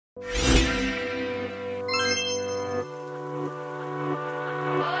So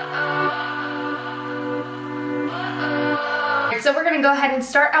we're going to go ahead and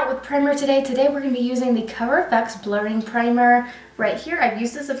start out with primer today. Today we're going to be using the CoverFX Blurring Primer right here. I've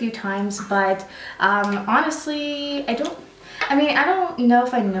used this a few times, but honestly, I don't know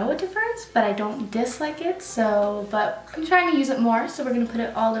if I know a difference, but I don't dislike it. So, but I'm trying to use it more, so we're going to put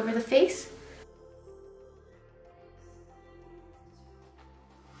it all over the face.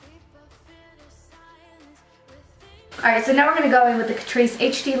 Alright, so now we're going to go in with the Catrice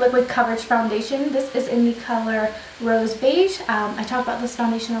HD Liquid Coverage Foundation. This is in the color Rose Beige. I talk about this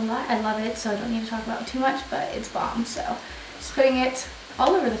foundation a lot. I love it, so I don't need to talk about it too much, but it's bomb. So just putting it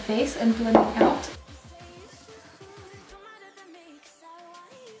all over the face and blending out.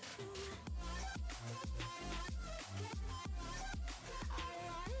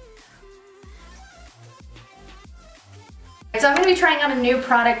 So I'm going to be trying out a new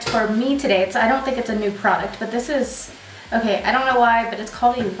product for me today. I don't think it's a new product, but this is, okay, I don't know why, but it's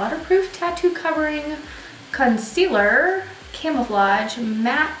called a Waterproof Tattoo Covering Concealer Camouflage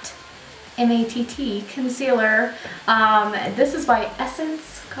Matte MATT Concealer. This is by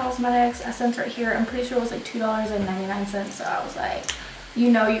Essence Cosmetics. Essence right here. I'm pretty sure it was like $2.99, so I was like,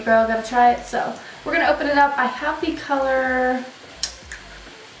 you know you girl, gotta try it. So we're going to open it up. I have the color,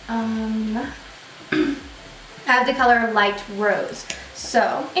 I have the color Light Rose.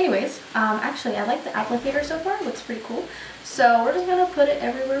 So anyways, actually I like the applicator so far. It looks pretty cool. So we're just going to put it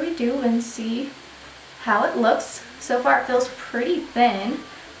everywhere we do and see how it looks. So far it feels pretty thin,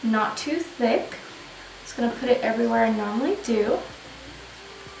 not too thick. Just going to put it everywhere I normally do.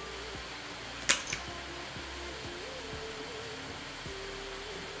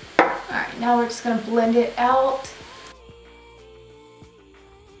 Alright, now we're just going to blend it out.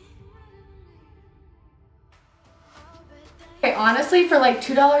 Okay, honestly, for like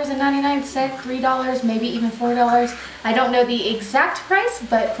 $2.99, $3, maybe even $4, I don't know the exact price,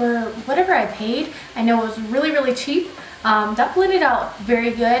 but for whatever I paid, I know it was really, really cheap. That blended out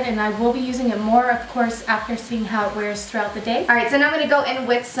very good, and I will be using it more, of course, after seeing how it wears throughout the day. Alright, so now I'm going to go in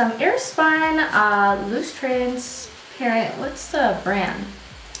with some Airspun Loose Transparent, what's the brand?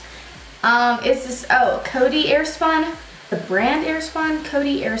 Is this, oh, Coty Airspun? The brand Airspun?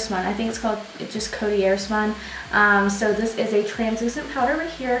 Coty Airspun. I think it's called just Coty Airspun. So this is a translucent powder right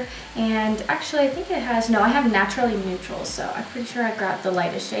here, and actually I think it has, no, I have Naturally Neutral, so I'm pretty sure I grabbed the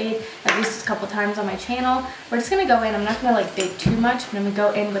lightest shade. I've used this a couple times on my channel. We're just going to go in, I'm not going to like bake too much, I'm going to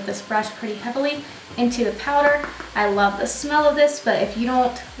go in with this brush pretty heavily into the powder. I love the smell of this, but if you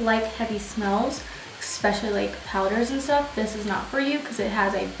don't like heavy smells, especially like powders and stuff, this is not for you because it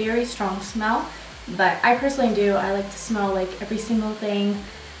has a very strong smell. But I personally do. I like to smell like every single thing,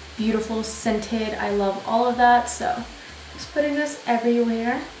 beautiful, scented. I love all of that. So just putting this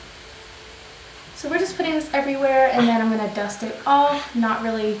everywhere. So we're just putting this everywhere, and then I'm going to dust it off. Not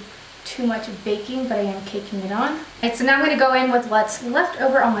really too much baking, but I am caking it on. Alright, so now I'm going to go in with what's left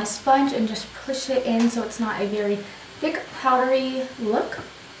over on my sponge and just push it in so it's not a very thick, powdery look.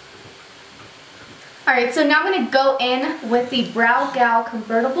 Alright, so now I'm going to go in with the BrowGal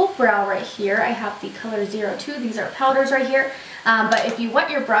Convertible Brow right here. I have the color 02. These are powders right here. But if you wet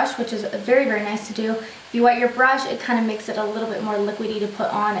your brush, which is very, very nice to do, if you wet your brush, it kind of makes it a little bit more liquidy to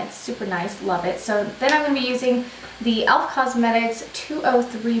put on. It's super nice. Love it. So then I'm going to be using the e.l.f. Cosmetics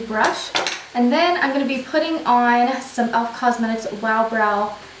 203 brush. And then I'm going to be putting on some e.l.f. Cosmetics Wow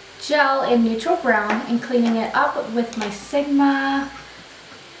Brow Gel in neutral brown and cleaning it up with my Sigma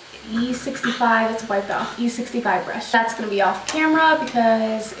E65, it's wiped off, E65 brush. That's going to be off camera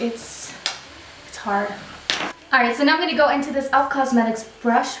because it's hard. Alright, so now I'm going to go into this e.l.f. Cosmetics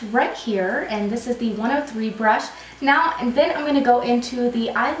brush right here, and this is the 103 brush. Now, and then I'm going to go into the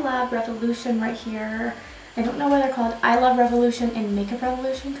I Love Revolution right here. I don't know why they're called I Love Revolution and Makeup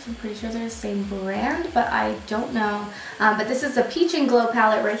Revolution because I'm pretty sure they're the same brand, but I don't know. But this is the Peach and Glow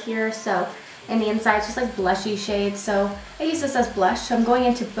palette right here, so and the inside is just like blushy shades, so I use this as blush. So I'm going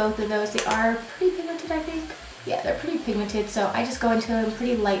into both of those. They are pretty pigmented, I think. Yeah, they're pretty pigmented, so I just go into them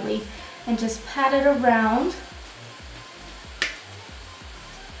pretty lightly and just pat it around.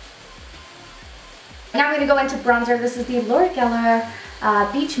 Now I'm going to go into bronzer. This is the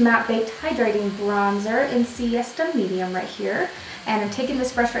L'Oreal Beach Matte Baked Hydrating Bronzer in Siesta Medium right here. And I'm taking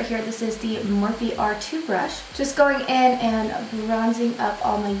this brush right here. This is the Morphe R2 brush. Just going in and bronzing up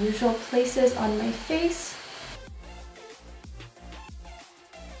all my usual places on my face.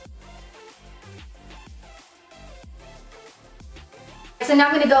 So now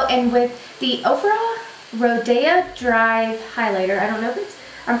I'm going to go in with the Ofra Rodeo Drive Highlighter. I don't know if it's,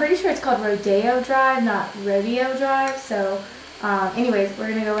 I'm pretty sure it's called Rodeo Drive, not Rodeo Drive. So Anyways, we're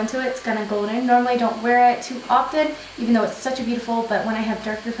gonna go into it. It's kind of golden. Normally I don't wear it too often, even though it's such a beautiful, but when I have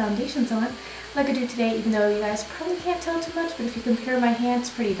darker foundations on, like I do today, even though you guys probably can't tell too much, but if you compare my hand, it's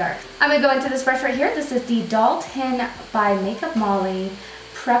pretty dark. I'm gonna go into this brush right here. This is the Doll 10 by Makeup Molly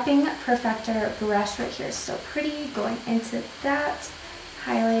Prepping Perfector brush right here. So pretty. Going into that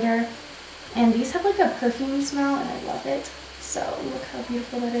highlighter. And these have like a perfume smell and I love it. So look how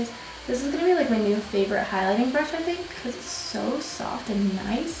beautiful that is. This is going to be like my new favorite highlighting brush, I think, because it's so soft and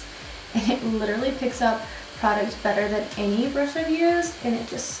nice. And it literally picks up products better than any brush I've used. And it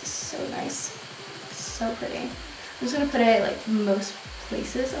just is so nice. So pretty. I'm just going to put it like most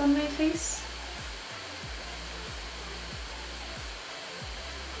places on my face.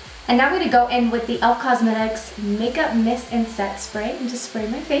 And now I'm going to go in with the e.l.f. Cosmetics Makeup Mist and Set Spray and just spray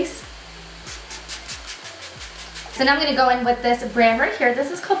my face. So now I'm going to go in with this brand right here.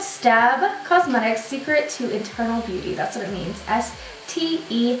 This is called Steb Cosmetics Secret to Eternal Beauty. That's what it means.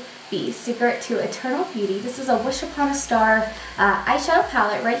 S-T-E-B. Secret to Eternal Beauty. This is a Wish Upon a Star eyeshadow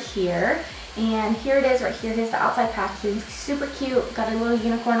palette right here. And here it is right here. Here's the outside packaging. It's super cute. Got a little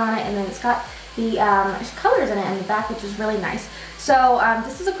unicorn on it. And then it's got the colors in it in the back, which is really nice. So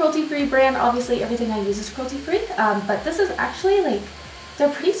this is a cruelty-free brand. Obviously everything I use is cruelty-free. But this is actually like, they're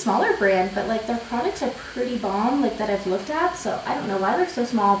a pretty smaller brand, but like their products are pretty bomb, like that I've looked at. So I don't know why they're so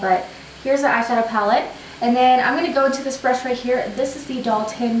small, but here's the eyeshadow palette. And then I'm going to go into this brush right here. This is the Doll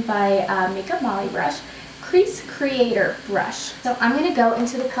 10 by Makeup Molly brush, Crease Creator brush. So I'm going to go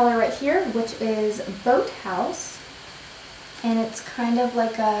into the color right here, which is Boathouse. And it's kind of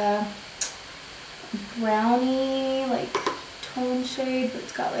like a brownie, like tone shade, but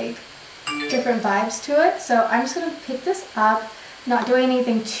it's got like different vibes to it. So I'm just going to pick this up. Not doing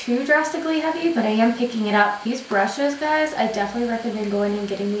anything too drastically heavy, but I am picking it up. These brushes, guys, I definitely recommend going and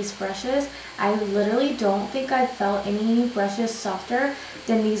getting these brushes. I literally don't think I've felt any brushes softer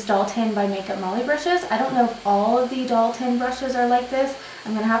than these Doll 10 by Makeup Molly brushes. I don't know if all of the Doll 10 brushes are like this.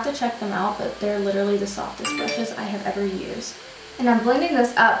 I'm going to have to check them out, but they're literally the softest brushes I have ever used. And I'm blending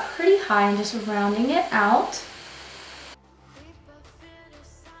this up pretty high and just rounding it out.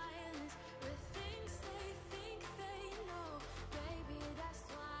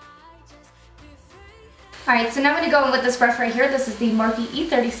 Alright, so now I'm going to go in with this brush right here. This is the Morphe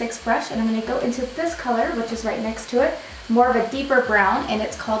E36 brush, and I'm going to go into this color, which is right next to it. More of a deeper brown, and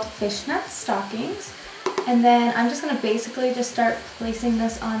it's called Fishnet Stockings. And then I'm just going to basically just start placing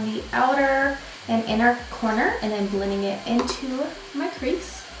this on the outer and inner corner, and then blending it into my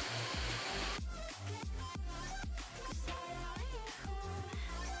crease.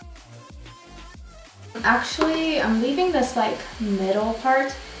 Actually, I'm leaving this like middle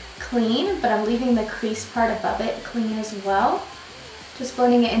part clean, but I'm leaving the crease part above it clean as well. Just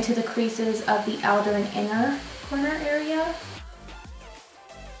blending it into the creases of the outer and inner corner area.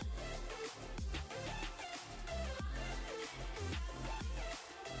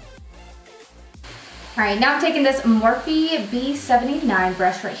 Alright, now I'm taking this Morphe B79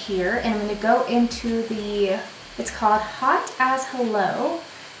 brush right here, and I'm going to go into the, it's called Hot as Hello,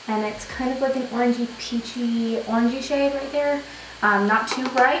 and it's kind of like an orangey, peachy, orangey shade right there. Not too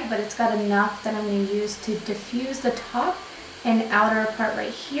bright, but it's got enough that I'm going to use to diffuse the top and outer part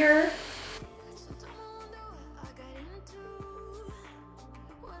right here.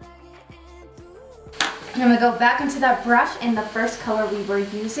 And I'm going to go back into that brush in the first color we were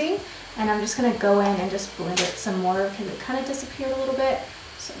using, and I'm just going to go in and just blend it some more because it kind of disappeared a little bit.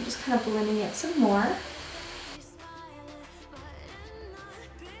 So I'm just kind of blending it some more.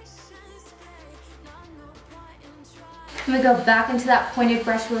 I'm going to go back into that pointed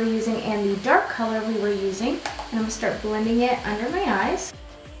brush we were using and the dark color we were using, and I'm going to start blending it under my eyes.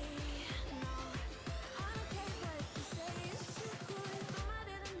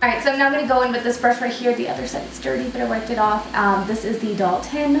 Alright, so I'm now going to go in with this brush right here. The other side's dirty, but I wiped it off. This is the Doll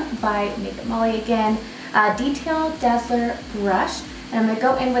 10 by Makeup Molly again. Detail Dazzler brush. And I'm going to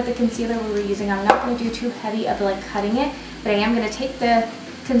go in with the concealer we were using. I'm not going to do too heavy of like cutting it, but I am going to take the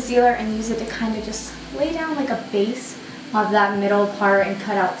concealer and use it to kind of just lay down like a base of that middle part and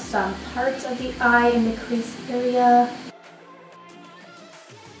cut out some parts of the eye in the crease area.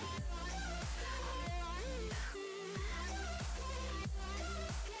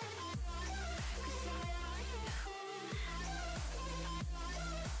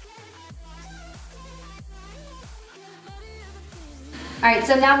 Alright,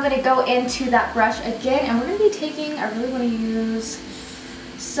 so now I'm going to go into that brush again, and we're going to be taking, I really want to use,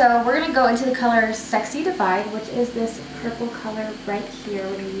 so we're going to go into the color Sexy Divide, which is this purple color right here.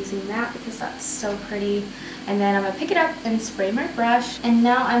 We're going to be using that because that's so pretty. And then I'm going to pick it up and spray my brush. And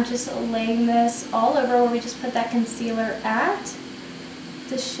now I'm just laying this all over where we just put that concealer at.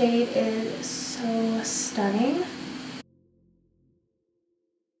 The shade is so stunning.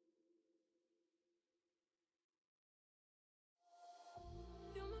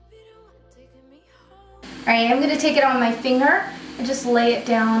 Alright, I'm going to take it on my finger and just lay it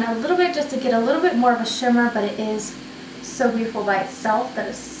down a little bit just to get a little bit more of a shimmer, but it is so beautiful by itself. That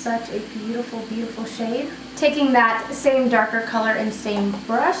is such a beautiful, beautiful shade. Taking that same darker color and same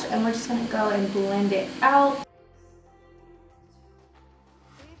brush, and we're just going to go and blend it out.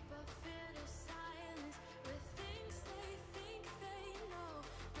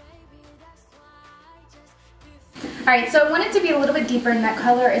 Alright, so I want it to be a little bit deeper and that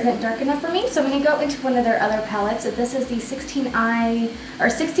color isn't dark enough for me, so I'm going to go into one of their other palettes. This is the 16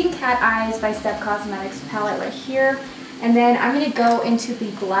 Cat Eyes by Steb Cosmetics palette right here. And then I'm going to go into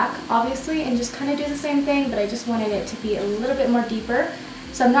the black, obviously, and just kind of do the same thing, but I just wanted it to be a little bit more deeper.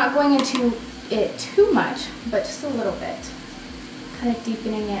 So I'm not going into it too much, but just a little bit. Kind of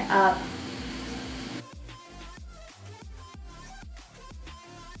deepening it up.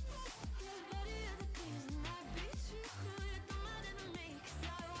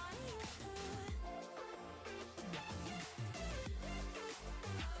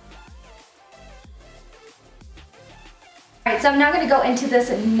 Alright, so I'm now going to go into this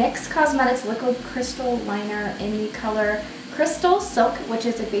NYX Cosmetics Liquid Crystal Liner in the color Crystal Silk, which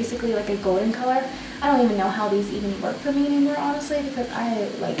is basically like a golden color. I don't even know how these even work for me anymore, honestly, because I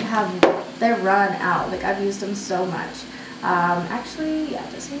they're run out. Like, I've used them so much. Actually, yeah,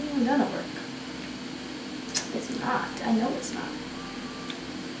 this ain't even gonna work. It's not. I know it's not.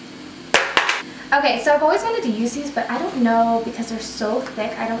 Okay, so I've always wanted to use these, but I don't know, because they're so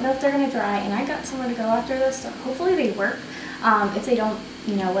thick, I don't know if they're going to dry, and I got somewhere to go after this, so hopefully they work. If they don't,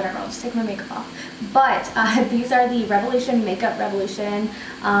 you know, whatever, I'll just take my makeup off. But these are the Revolution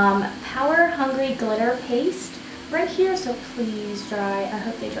Power Hungry Glitter Paste right here, so please dry. I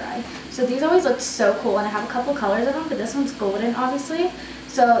hope they dry. So these always look so cool, and I have a couple colors of them, but this one's golden, obviously.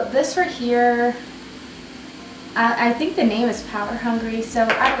 So this right here, I think the name is Power Hungry, so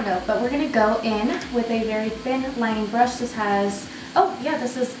I don't know, but we're going to go in with a very thin lining brush. This has, oh yeah,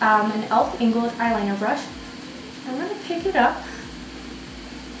 this is an e.l.f. Angled eyeliner brush. I'm going to pick it up.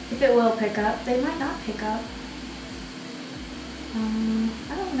 If it will pick up, they might not pick up.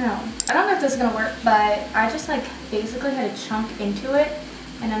 I don't know. I don't know if this is going to work, but I just like basically had a chunk into it,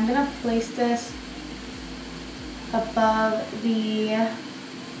 and I'm going to place this above the,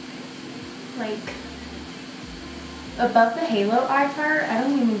 like, above the halo eye part. I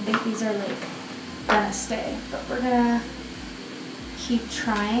don't even think these are like gonna stay, but we're gonna keep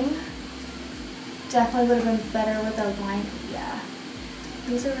trying. Definitely would have been better with a line. Yeah,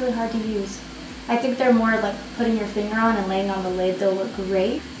 these are really hard to use. I think they're more like putting your finger on and laying on the lid. They'll look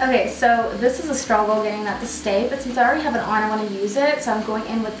great. Okay, so this is a struggle getting that to stay, but since I already have it on, I want to use it, so I'm going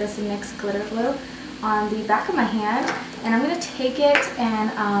in with this NYX glitter glue on the back of my hand, and I'm going to take it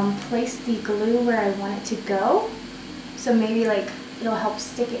and place the glue where I want it to go. So maybe like it'll help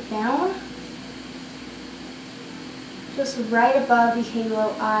stick it down. Just right above the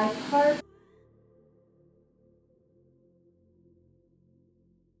halo eye part.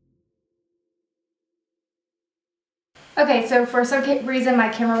 Okay, so for some reason my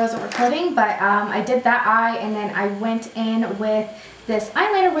camera wasn't recording, but I did that eye, and then I went in with this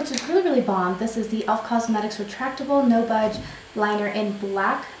eyeliner, which is really, really bomb. This is the e.l.f. Cosmetics Retractable No Budge Liner in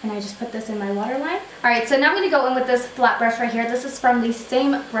black, and I just put this in my waterline. Alright, so now I'm going to go in with this flat brush right here. This is from the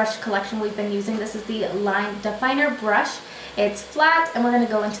same brush collection we've been using. This is the Line Definer brush. It's flat, and we're going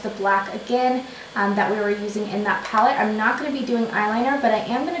to go into the black again that we were using in that palette. I'm not going to be doing eyeliner, but I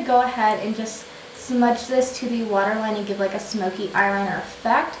am going to go ahead and just smudge this to the waterline and give like a smoky eyeliner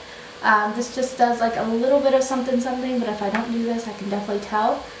effect. This just does like a little bit of something, but if I don't do this, I can definitely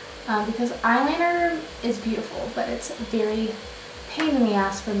tell. Because eyeliner is beautiful, but it's very pain in the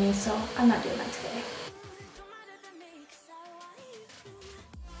ass for me, so I'm not doing that today.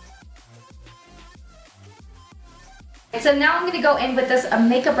 So now I'm going to go in with this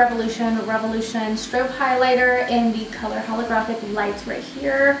Makeup Revolution Strobe Highlighter in the color Holographic Lights right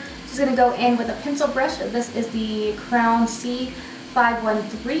here. Just going to go in with a pencil brush. This is the Crown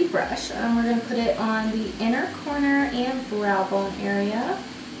C513 brush, and we're going to put it on the inner corner and brow bone area.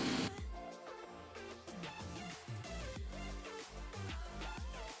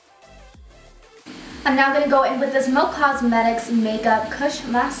 I'm now going to go in with this Milk Cosmetics Makeup Kush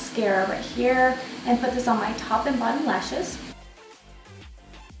Mascara right here and put this on my top and bottom lashes.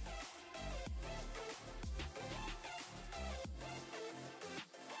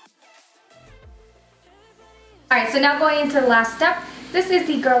 Alright, so now going into the last step, This is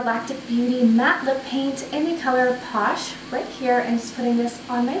the Girlactik Beauty Matte Lip Paint in the color Posh right here, and just putting this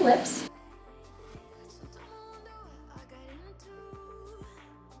on my lips.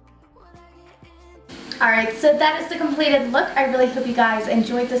 Alright, so that is the completed look. I really hope you guys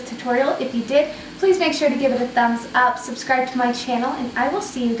enjoyed this tutorial. If you did, please make sure to give it a thumbs up, subscribe to my channel, and I will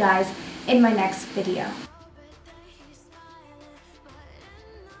see you guys in my next video.